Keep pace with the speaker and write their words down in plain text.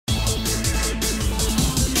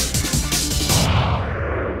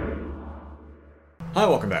Hi,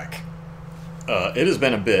 welcome back. It has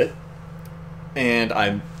been a bit, and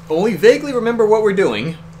I only vaguely remember what we're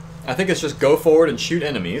doing. I think it's just go forward and shoot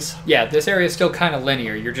enemies. Yeah, this area is still kind of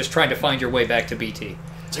linear. You're just trying to find your way back to BT.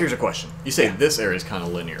 So here's a question. You say this area is kind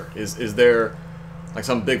of linear. Is there like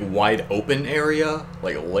some big wide open area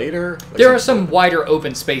like later? Like There are some wider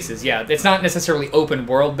open spaces, yeah. It's not necessarily open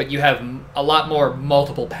world, but you have a lot more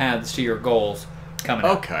multiple paths to your goals coming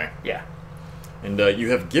up. Okay. Yeah. And you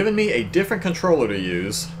have given me a different controller to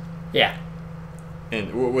use. Yeah.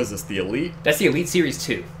 And what was this, the Elite? That's the Elite Series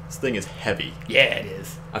 2. This thing is heavy. Yeah, it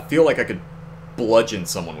is. I feel like I could bludgeon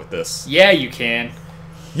someone with this. Yeah, you can.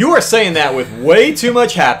 You are saying that with way too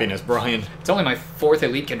much happiness, Brian. It's only my 4th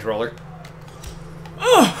Elite controller.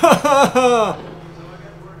 Oh,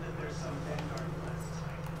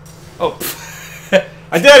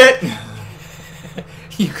 I did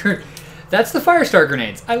it! That's the Firestar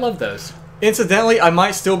grenades. I love those. Incidentally, I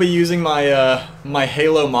might still be using my my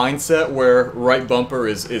Halo mindset where right bumper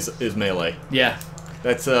is melee. Yeah.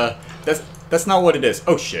 That's not what it is.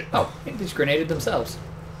 Oh shit. Oh, they just grenaded themselves.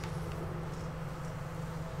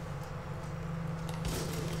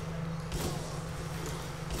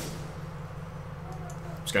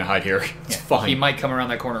 I'm just gonna hide here. It's Yeah, fine. he might come around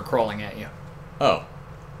that corner crawling at you. Oh.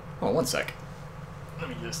 Oh, one sec. Let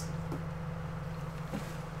me just. I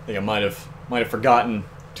think I might have forgotten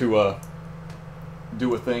to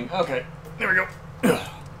do a thing. Okay. There we go.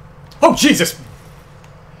 Oh Jesus!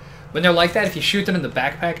 When they're like that, if you shoot them in the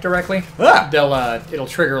backpack directly, Ah! it'll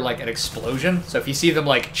trigger like an explosion. So if you see them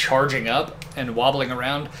like charging up and wobbling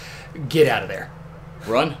around, get out of there.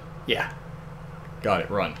 Run. Yeah. Got it.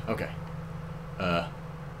 Run. Okay. I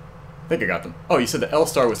think I got them. Oh, you said the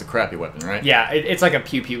L-Star was the crappy weapon, right? Yeah, it's like a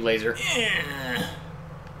pew-pew laser. I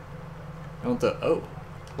don't. Oh,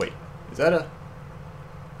 wait. Is that a?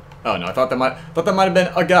 Oh no, I thought that might have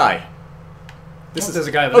been a guy. This is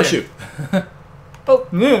a guy over Oh there. shoot. Oh.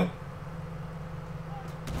 Yeah.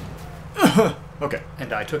 Okay.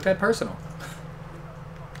 And I took that personal.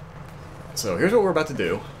 So here's what we're about to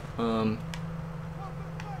do. Oh!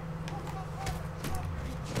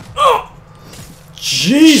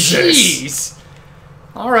 Jesus! Jeez!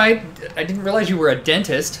 Alright, I didn't realize you were a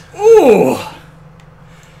dentist. Ooh!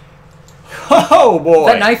 Oh boy!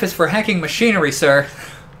 That knife is for hacking machinery, sir.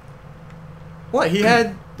 What? He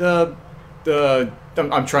had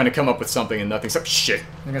I'm trying to come up with something and nothing. So shit.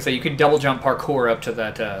 I'm gonna say you can double jump parkour up to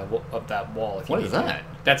that up that wall if you What need is to. that?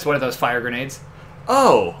 That's one of those fire grenades.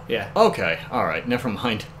 Oh. Yeah. Okay. All right. Never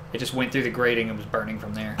mind. It just went through the grating and was burning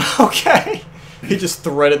from there. Okay. He just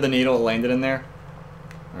threaded the needle and landed in there.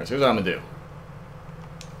 All right. So here's what I'm gonna do.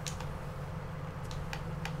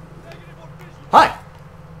 Hi.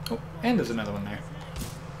 Oh, and there's another one there.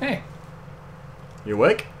 Hey. You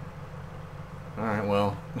awake? All right.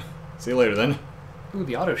 Well, see you later then. Ooh,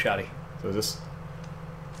 the auto shotty. So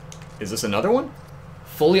is this another one?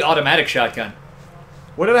 Fully automatic shotgun.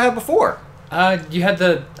 What did I have before? You had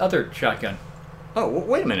the other shotgun. Oh,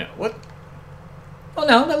 wait a minute. What? Oh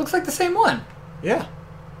no, that looks like the same one. Yeah.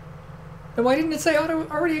 Then why didn't it say auto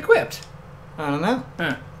already equipped? I don't know.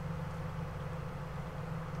 Huh.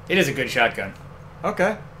 It is a good shotgun,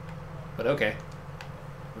 Okay. but okay.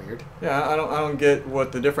 Weird. Yeah, I don't get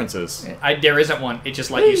what the difference is. There isn't one. It just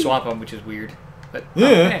let you swap them, which is weird. But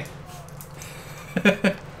Yeah.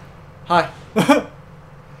 hey. Hi.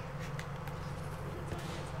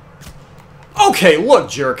 Okay, look,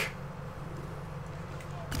 jerk.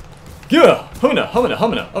 Yeah,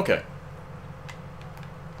 humana. Okay.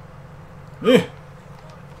 Yeah.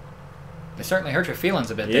 It certainly hurt your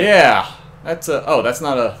feelings a bit there. Yeah. That's a. Oh, that's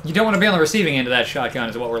not a. You don't want to be on the receiving end of that shotgun,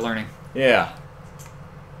 is what we're learning. Yeah.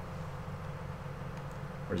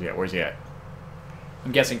 Where's he at? Where's he at?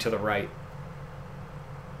 I'm guessing to the right.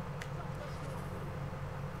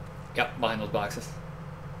 Yep, behind those boxes.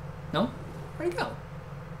 No? Where'd he go?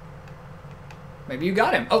 Maybe you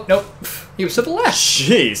got him. Oh, nope. He was to the left.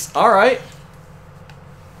 Jeez. All right.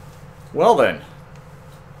 Well then.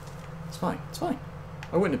 It's fine. It's fine.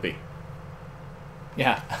 Why wouldn't it be?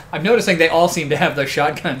 Yeah, I'm noticing they all seem to have those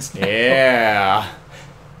shotguns now. Yeah.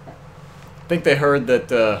 I think they heard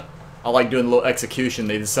that I like doing a little execution.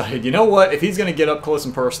 They decided, you know what? If he's going to get up close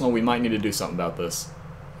and personal, we might need to do something about this.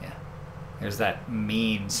 Yeah. There's that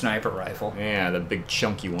mean sniper rifle. Yeah, the big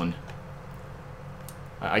chunky one.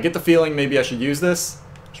 I get the feeling maybe I should use this.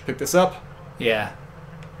 Should pick this up. Yeah.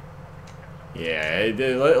 Yeah,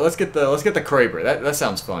 let's get the Kraber. That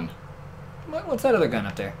sounds fun. What's that other gun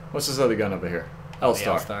up there? What's this other gun over here? The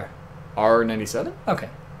L-Star. L-Star. R97? Okay.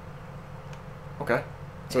 Okay.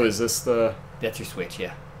 So is this the That's your switch,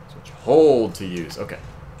 yeah. switch hold to use? Okay.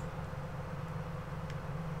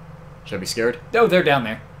 Should I be scared? Oh, they're down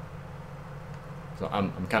there. So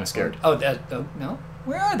I'm kind of scared. Oh, no.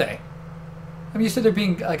 Where are they? I mean, you said there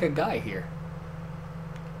being like a guy here.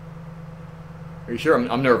 Are you sure?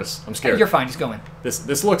 I'm nervous. I'm scared. You're fine. Just go in.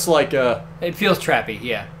 This looks like It feels trappy.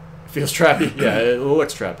 Yeah. it feels trappy. Yeah, it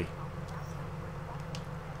looks trappy.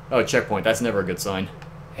 Oh, checkpoint. That's never a good sign.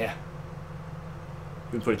 Yeah.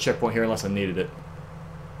 Didn't put a checkpoint here unless I needed it.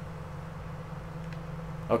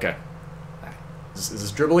 Okay. Is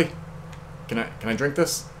this dribbly? Can I drink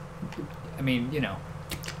this? I mean, you know,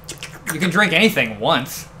 you can drink anything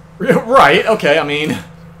once. Right. Okay. I mean.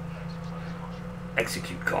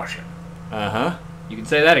 Execute caution. Uh-huh. You can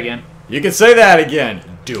say that again. You can say that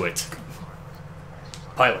again. Do it.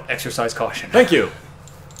 Pilot, exercise caution. Thank you.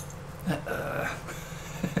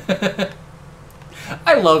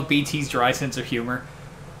 I love BT's dry sense of humor.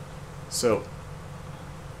 So.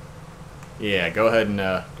 Yeah, go ahead and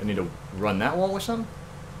I need to run that wall or something?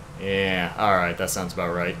 Yeah, alright, that sounds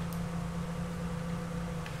about right.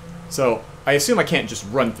 So, I assume I can't just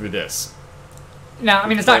run through this. No, I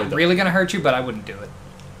mean, it's not really going to hurt you, but I wouldn't do it.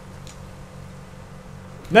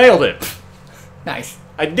 Nailed it! Nice.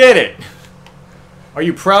 I did it! Are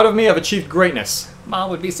you proud of me? I've achieved greatness. Mom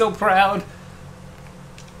would be so proud.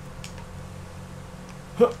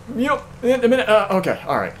 Yep, in a minute. Okay,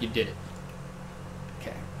 alright. You did it.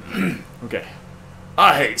 Okay. Okay.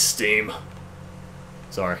 I hate Steam.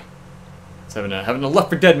 Sorry. I was having a Left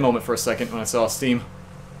 4 Dead moment for a second when I saw Steam.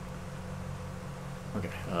 Okay,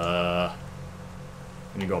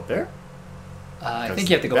 can you go up there? I think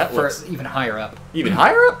you have to go first, even higher up. Even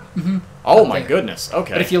higher up? Mm-hmm. Oh my goodness,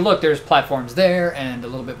 okay. But if you look, there's platforms there and a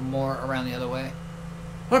little bit more around the other way.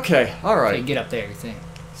 Okay, So alright. you can get up there, you think.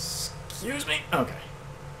 Excuse me? Okay.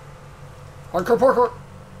 Hardcore parkour.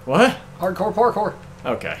 What? Hardcore parkour.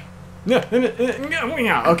 Okay.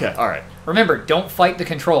 Okay, alright. Remember, don't fight the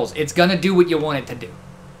controls. It's going to do what you want it to do.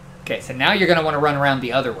 Okay, so now you're going to want to run around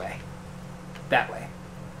the other way. That way.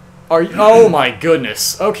 Are you? Oh my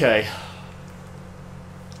goodness. Okay.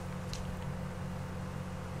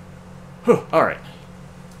 Whew, alright.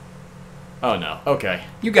 Oh no. Okay.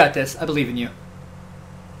 You got this. I believe in you.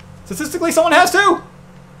 Statistically, someone has to!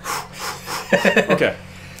 Okay.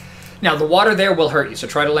 Now, the water there will hurt you, so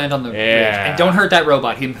try to land on the ridge. And don't hurt that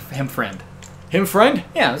robot, him friend. Him friend?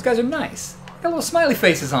 Yeah, those guys are nice. Got little smiley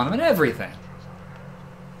faces on them and everything.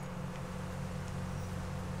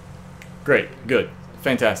 Great. Good.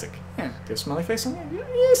 Fantastic. Yeah. Do you have a smiley face on there?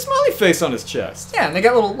 Yeah, smiley face on his chest. Yeah, and they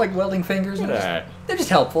got little, like, welding fingers. Look at that. They're just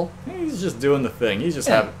helpful. He's just doing the thing. He's just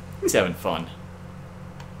he's having fun.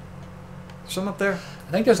 Something up there?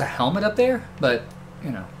 I think there's a helmet up there, but, you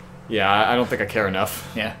know. Yeah, I don't think I care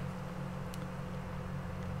enough. Yeah.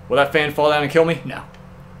 Will that fan fall down and kill me? No.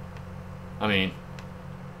 I mean,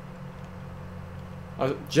 I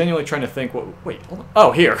was genuinely trying to think what... Wait, hold on.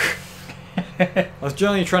 Oh, here. I was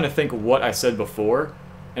genuinely trying to think what I said before,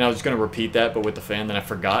 and I was just going to repeat that, but with the fan, then I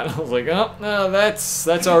forgot. I was like, oh, no, that's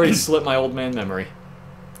already slipped my old man memory.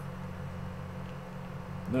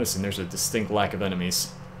 Noticing there's a distinct lack of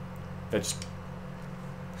enemies. That just...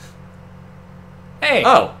 Hey!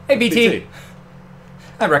 Oh! Hey, BT!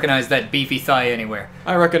 I recognize that beefy thigh anywhere.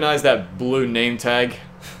 I recognize that blue name tag.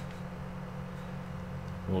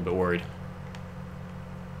 A little bit worried.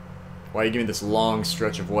 Why are you giving me this long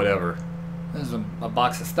stretch of whatever? There's a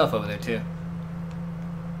box of stuff over there, too.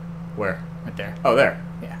 Where? Right there. Oh, there.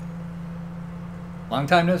 Yeah. Long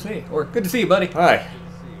time no see. Or good to see you, buddy. Hi.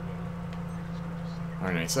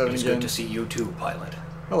 R97 It's again. good to see you, too, pilot.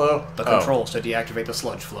 Hello. The controls to deactivate the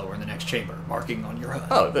sludge flow in the next chamber, marking on your HUD.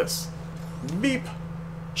 Oh, this. Beep.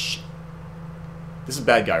 Shh. This is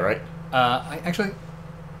bad guy, right? I actually...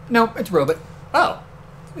 No, it's robot. Oh.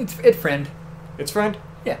 It's friend. It's friend?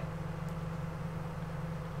 Yeah.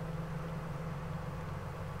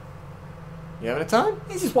 You having a time?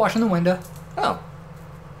 He's just washing the window. Oh.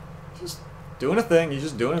 Just doing a thing. He's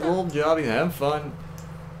just doing his little job. He's having fun.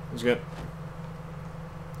 He's good.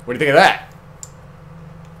 What do you think of that?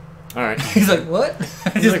 Alright. He's like, what?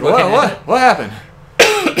 He's like, what happened?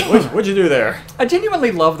 What'd you do there? I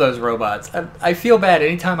genuinely love those robots. I feel bad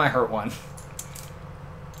anytime I hurt one.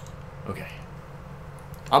 Okay.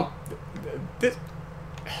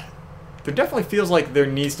 There definitely feels like there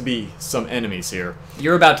needs to be some enemies here.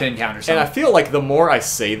 You're about to encounter some. And I feel like the more I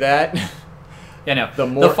say that... Yeah, no. The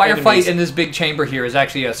more firefight enemies, in this big chamber here is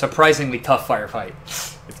actually a surprisingly tough firefight.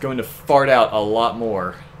 It's going to fart out a lot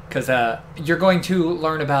more. Because you're going to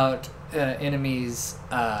learn about enemies...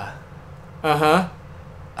 Uh-huh.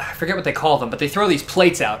 I forget what they call them, but they throw these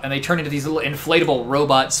plates out, and they turn into these little inflatable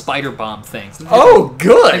robot spider bomb things. Oh,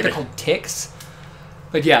 good! I think they're called ticks.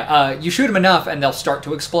 But yeah, you shoot them enough and they'll start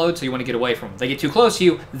to explode, so you want to get away from them. They get too close to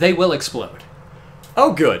you, they will explode.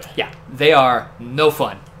 Oh, good. Yeah, they are no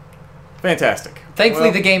fun. Fantastic. Thankfully,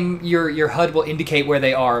 Well, the game, your HUD will indicate where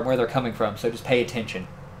they are and where they're coming from, so just pay attention.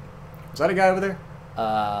 Was that a guy over there?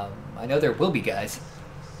 I know there will be guys.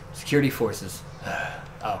 Security forces.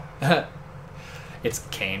 Oh. It's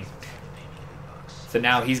Kane. So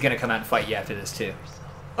now he's going to come out and fight you after this, too.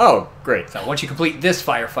 Oh, great. So once you complete this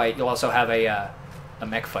firefight, you'll also have a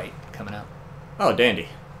mech fight coming up. Oh, dandy.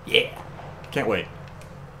 Yeah. Can't wait.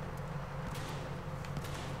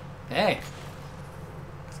 Hey.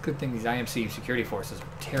 It's a good thing these IMC security forces are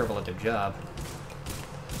terrible at their job.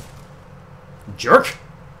 Jerk!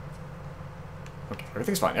 Okay,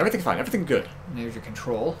 everything's fine. Everything's fine. Everything's good. And there's your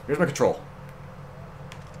control. Here's my control.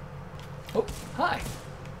 Oh, hi.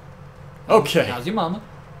 Okay. How's your mama?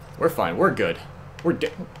 We're fine. We're good. We're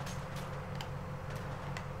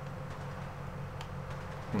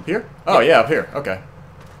Up here? Oh, yeah, up here. Okay.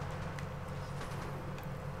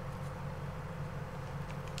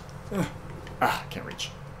 Can't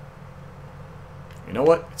reach. You know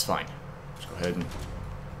what? It's fine. Just go ahead and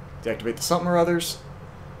deactivate the something or others.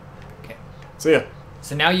 Okay. See ya.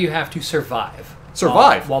 So now you have to survive.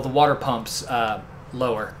 Survive? While the water pumps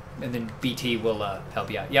lower, and then BT will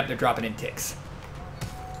help you out. Yep, they're dropping in ticks.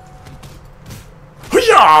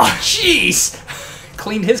 Hoo-yah! Jeez!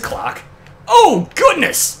 Cleaned his clock. Oh,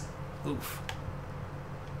 goodness! Oof.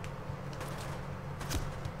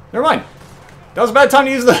 Never mind. That was a bad time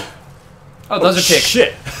to use the... Oh, those are ticks.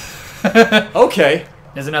 Shit. Okay.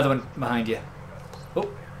 There's another one behind you. Oh,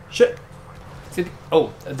 Shit.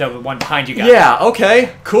 oh, the one behind you got. Yeah,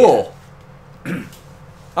 okay. Cool.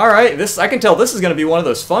 Alright, I can tell this is going to be one of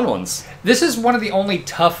those fun ones. This is one of the only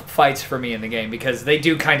tough fights for me in the game because they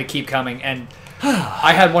do kind of keep coming, and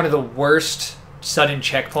I had one of the worst sudden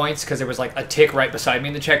checkpoints because there was like a tick right beside me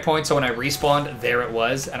in the checkpoint, so when I respawned, there it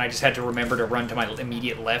was, and I just had to remember to run to my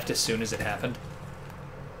immediate left as soon as it happened.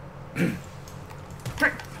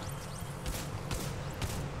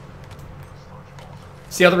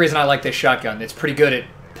 It's the other reason I like this shotgun. It's pretty good at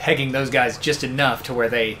pegging those guys just enough to where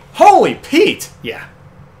they... Holy Pete! Yeah.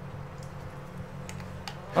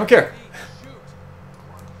 I don't care.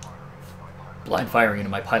 Blind firing into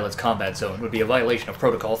my pilot's combat zone would be a violation of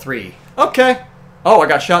Protocol 3. Okay. Oh, I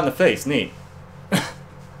got shot in the face. Neat.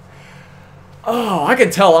 Oh, I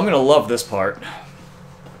can tell I'm going to love this part.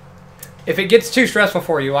 If it gets too stressful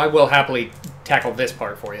for you, I will happily tackle this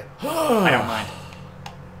part for you. I don't mind.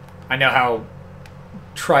 I know how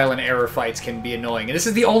trial and error fights can be annoying, and this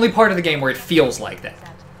is the only part of the game where it feels like that.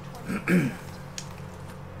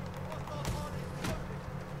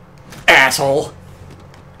 Asshole.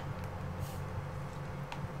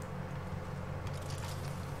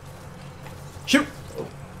 Shoot.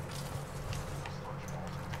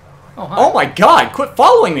 Oh, hi. Oh my god, quit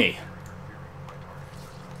following me.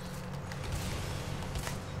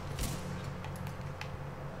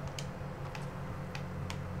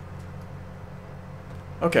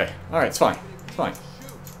 Okay, alright, it's fine. It's fine.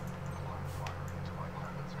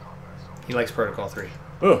 He likes Protocol 3.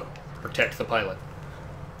 Ugh. Protect the pilot.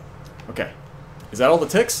 Okay. Is that all the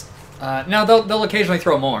ticks? No, they'll occasionally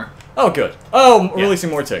throw more. Oh, good. Oh, Yeah.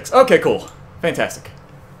 releasing more ticks. Okay, cool. Fantastic.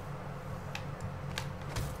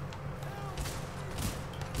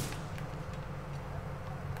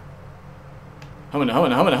 Humming.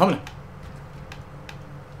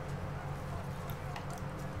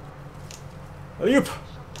 Alley-oop.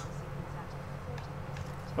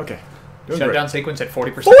 Okay. Doing Shutdown sequence at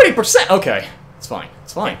 40%. 40%! Okay. It's fine.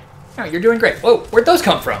 It's fine. No, you're doing great. Whoa, where'd those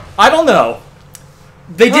come from? I don't know.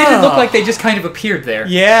 They didn't look like they just kind of appeared there.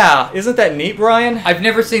 Yeah. Isn't that neat, Brian? I've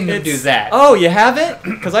never seen them do that. Oh, you haven't?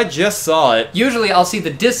 Because I just saw it. Usually I'll see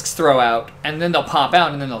the discs throw out, and then they'll pop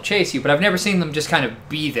out, and then they'll chase you, but I've never seen them just kind of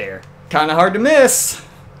be there. Kind of hard to miss.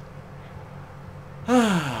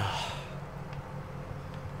 I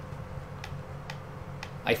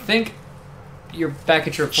think you're back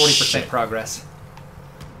at your 40% Shit. progress.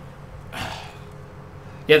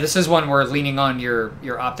 Yeah, this is one where leaning on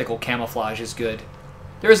your optical camouflage is good.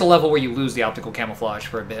 There is a level where you lose the optical camouflage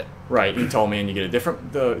for a bit. Right, you told me, and you get a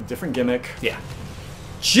different gimmick. Yeah.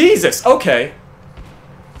 Jesus. Okay.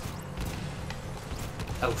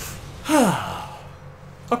 Oof.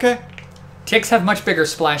 Okay. Ticks have much bigger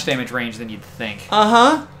splash damage range than you'd think.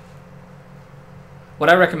 Uh-huh. What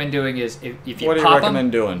I recommend doing is, if you What do you pop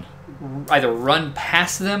recommend doing? them, either run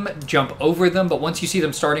past them, jump over them, but once you see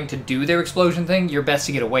them starting to do their explosion thing, you're best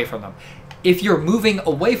to get away from them. If you're moving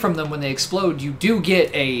away from them when they explode, you do get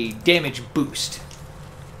a damage boost.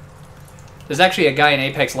 There's actually a guy in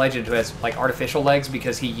Apex Legends who has like artificial legs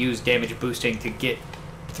because he used damage boosting to get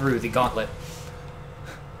through the gauntlet.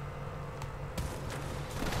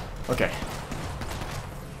 Okay.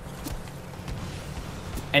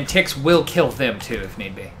 And ticks will kill them too if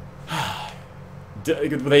need be.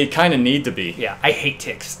 They kind of need to be. Yeah, I hate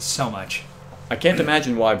ticks so much. I can't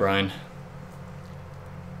imagine why, Brian.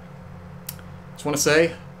 Just want to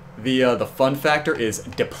say, the fun factor is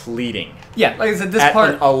depleting. Yeah, like I said, this at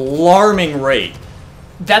part... an alarming rate.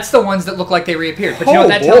 That's the ones that look like they reappeared. But you know what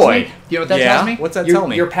that tells me? You know what that tells me? What's that tell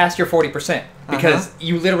me? You're past your 40%. Because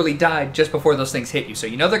you literally died just before those things hit you. So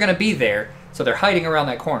you know they're going to be there. So they're hiding around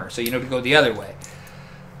that corner. So you know to go the other way.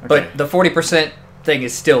 Okay. But the 40% thing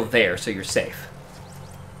is still there, so you're safe.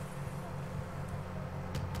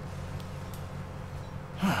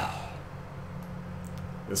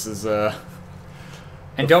 This is,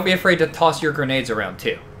 And don't be afraid to toss your grenades around,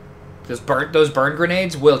 too. Those burn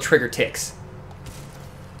grenades will trigger ticks.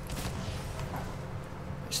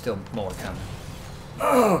 There's still more coming.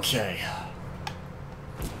 Okay.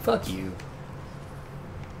 Fuck you.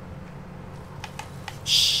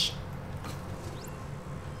 Shh.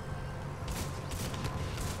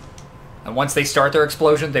 And once they start their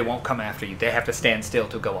explosion, they won't come after you. They have to stand still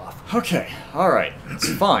to go off. Okay, alright.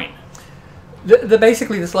 It's fine.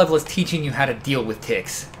 Basically, this level is teaching you how to deal with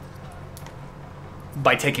ticks.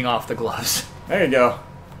 By taking off the gloves. There you go.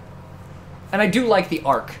 And I do like the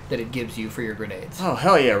arc that it gives you for your grenades. Oh,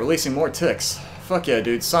 hell yeah, releasing more ticks. Fuck yeah,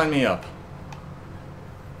 dude, sign me up.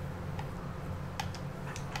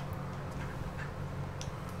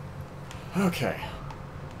 Okay.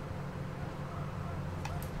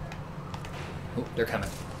 Oh, they're coming.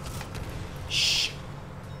 Shh.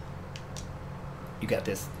 You got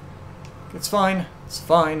this. It's fine. It's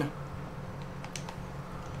fine.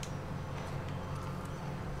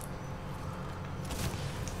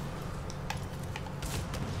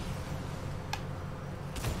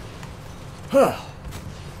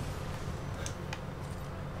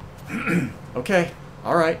 Okay.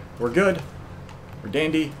 Alright. We're good. We're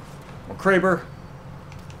dandy. We're Kraber.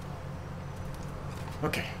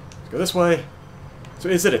 Okay. Let's go this way. So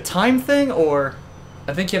is it a time thing, or...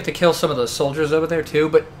 I think you have to kill some of those soldiers over there, too,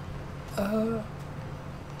 but...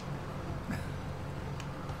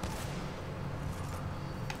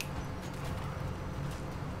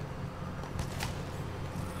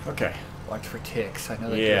 Okay. Watch for ticks. I know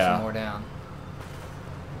they threw some more down.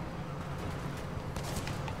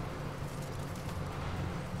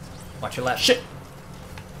 Watch your left. Shit!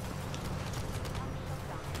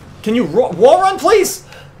 Can you wall run, please?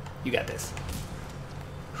 You got this.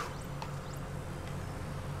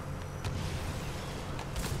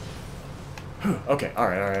 Okay,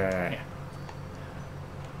 alright. Yeah.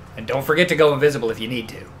 And don't forget to go invisible if you need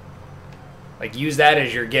to. Like, use that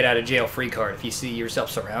as your get-out-of-jail-free card. If you see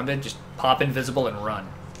yourself surrounded, just pop invisible and run.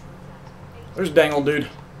 There's Dangle, dude.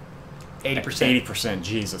 80%. 80%,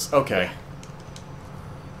 Jesus. Okay.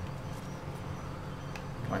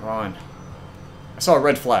 Come on. I saw a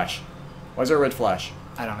red flash. Why is there a red flash?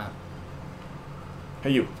 I don't know.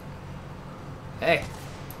 Hey, you. Hey.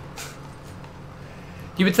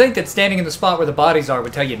 You would think that standing in the spot where the bodies are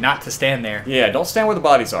would tell you not to stand there. Yeah, don't stand where the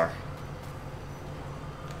bodies are.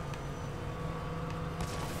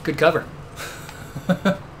 Good cover.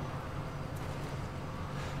 Oh,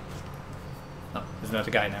 there's another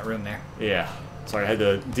guy in that room there. Yeah. Sorry, I had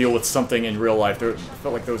to deal with something in real life. There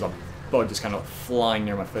felt like there was a bug just kind of flying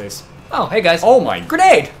near my face. Oh, hey guys. Oh my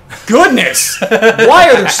grenade! Goodness! Why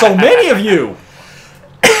are there so many of you?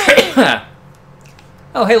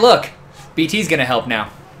 Oh, hey, look. BT's gonna help now.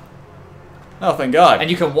 Oh, thank God.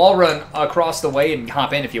 And you can wall run across the way and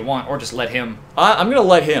hop in if you want, or just let him. I'm gonna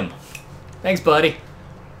let him. Thanks, buddy.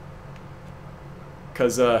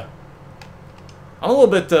 Because, I'm a little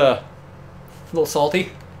bit, A little salty.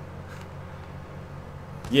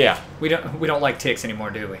 Yeah. We don't like ticks anymore,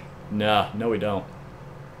 do we? Nah, no we don't.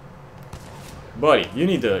 Buddy, you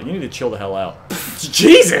need to chill the hell out.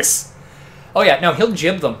 Jesus! Oh yeah, no, he'll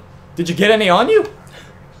jib them. Did you get any on you?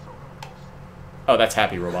 Oh, that's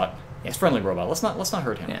Happy Robot. Yeah. It's Friendly Robot. Let's not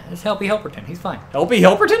hurt him. Yeah, it's Helpy Helperton. He's fine. Helpy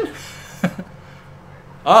Helperton?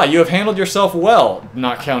 Ah, you have handled yourself well,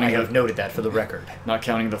 not counting I have noted that for the record. Not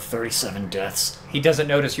counting the 37 deaths. He doesn't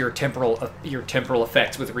notice your temporal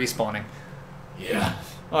effects with respawning. Yeah.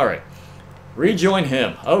 All right. Rejoin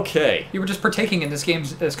him. Okay. You were just partaking in this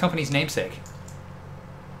company's namesake.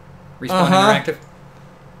 Respawn Interactive.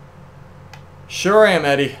 Sure I am,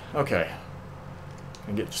 Eddie. Okay.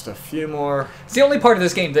 Can get just a few more. It's the only part of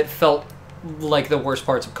this game that felt like the worst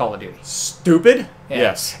parts of Call of Duty. Stupid? Yeah.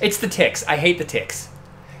 Yes. It's the ticks. I hate the ticks.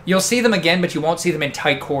 You'll see them again, but you won't see them in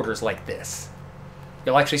tight quarters like this.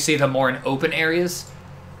 You'll actually see them more in open areas.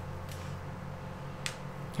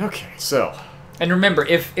 Okay, so... And remember,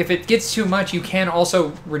 if it gets too much, you can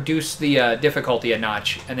also reduce the difficulty a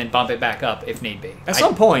notch and then bump it back up if need be. At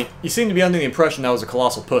some point, you seem to be under the impression that I was a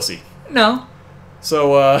colossal pussy. No.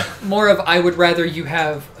 So, More of, I would rather you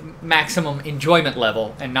have maximum enjoyment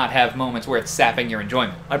level and not have moments where it's sapping your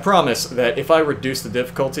enjoyment. I promise that if I reduce the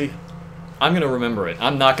difficulty, I'm going to remember it.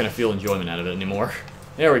 I'm not going to feel enjoyment out of it anymore.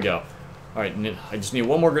 There we go. Alright, I just need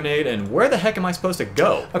one more grenade, and where the heck am I supposed to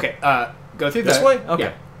go? Okay, go through This way? Okay.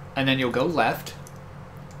 Yeah. And then you'll go left.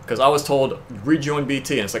 Because I was told, rejoin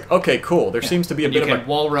BT, and it's like, okay, cool. There seems to be a bit of You can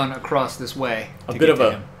wall run across this way. a bit of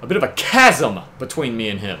a chasm between me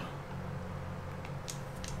and him.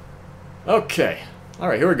 Okay.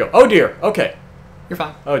 Alright, here we go. Oh dear. Okay. You're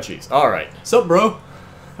fine. Oh jeez. Alright. Sup, bro?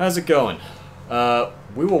 How's it going?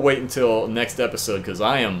 We will wait until next episode because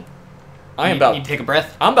I am You about take a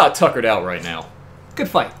breath. I'm about tuckered out right now. Good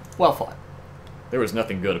fight. Well fought. There was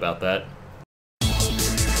nothing good about that.